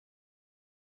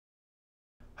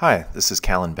Hi, this is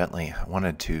Callan Bentley. I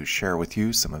wanted to share with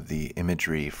you some of the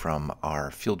imagery from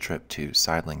our field trip to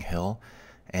Sideling Hill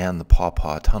and the Paw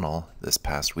Paw Tunnel this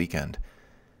past weekend.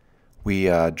 We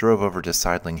drove over to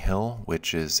Sideling Hill,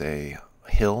 which is a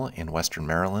hill in western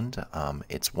Maryland.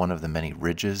 It's one of the many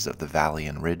ridges of the Valley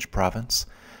and Ridge Province.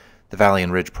 The Valley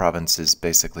and Ridge Province is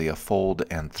basically a fold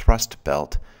and thrust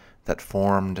belt that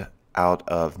formed out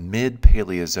of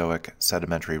mid-Paleozoic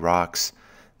sedimentary rocks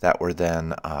that were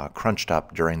then crunched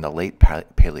up during the late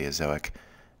Paleozoic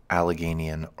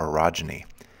Alleghanian Orogeny.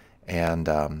 And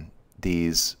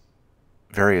these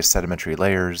various sedimentary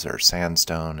layers are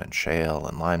sandstone and shale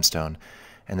and limestone,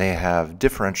 and they have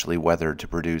differentially weathered to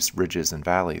produce ridges and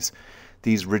valleys.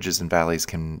 These ridges and valleys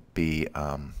can be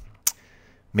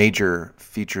major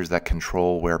features that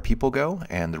control where people go,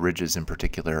 and the ridges in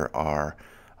particular are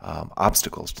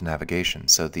obstacles to navigation.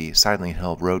 So the Sideling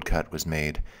Hill road cut was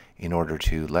made in order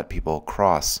to let people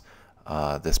cross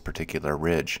this particular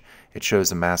ridge. It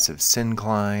shows a massive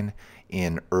syncline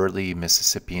in early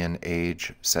Mississippian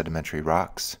age sedimentary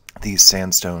rocks. These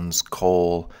sandstones,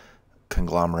 coal,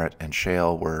 conglomerate, and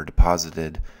shale were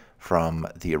deposited from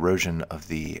the erosion of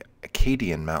the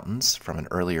Acadian mountains from an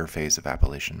earlier phase of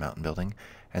Appalachian mountain building,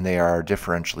 and they are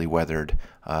differentially weathered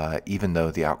even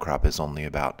though the outcrop is only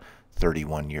about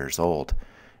 31 years old.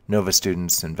 NOVA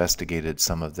students investigated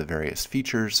some of the various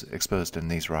features exposed in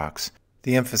these rocks.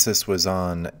 The emphasis was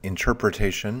on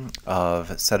interpretation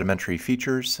of sedimentary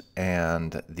features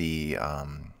and the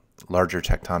larger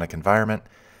tectonic environment,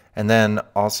 and then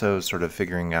also sort of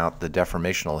figuring out the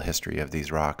deformational history of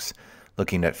these rocks,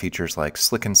 looking at features like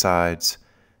slicken sides,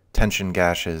 tension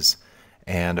gashes,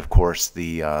 and of course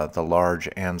the large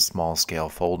and small scale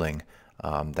folding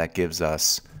that gives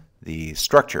us the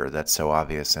structure that's so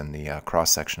obvious in the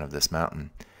cross-section of this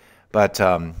mountain. But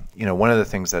one of the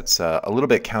things that's a little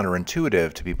bit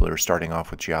counterintuitive to people who are starting off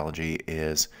with geology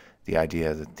is the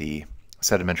idea that the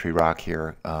sedimentary rock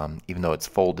here, even though it's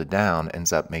folded down,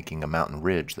 ends up making a mountain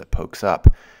ridge that pokes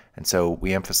up. And so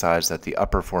we emphasize that the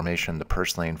upper formation, the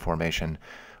Purslane Formation,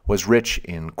 was rich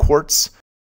in quartz,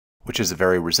 which is a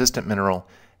very resistant mineral,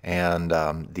 and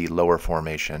the lower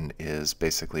formation is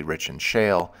basically rich in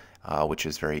shale, which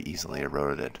is very easily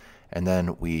eroded. And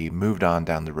then we moved on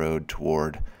down the road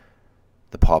toward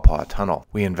the Paw Paw Tunnel.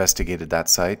 We investigated that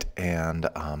site and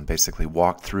basically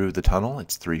walked through the tunnel.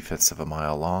 It's 3/5 of a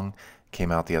mile long.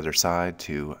 Came out the other side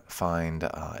to find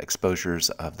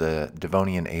exposures of the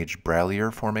Devonian Age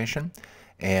Brallier Formation.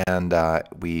 And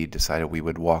we decided we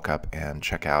would walk up and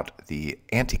check out the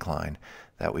anticline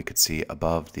that we could see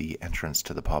above the entrance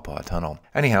to the Paw Paw Tunnel.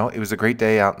 Anyhow, it was a great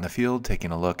day out in the field, taking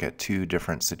a look at two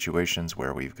different situations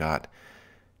where we've got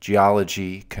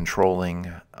geology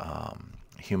controlling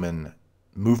human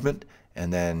movement,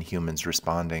 and then humans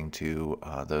responding to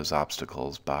those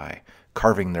obstacles by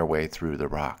carving their way through the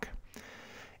rock.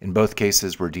 In both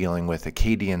cases, we're dealing with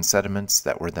Acadian sediments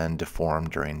that were then deformed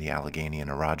during the Alleghanian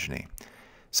Orogeny.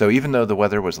 So even though the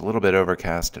weather was a little bit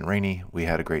overcast and rainy, we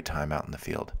had a great time out in the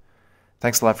field.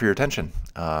 Thanks a lot for your attention.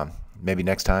 Maybe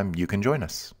next time you can join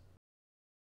us.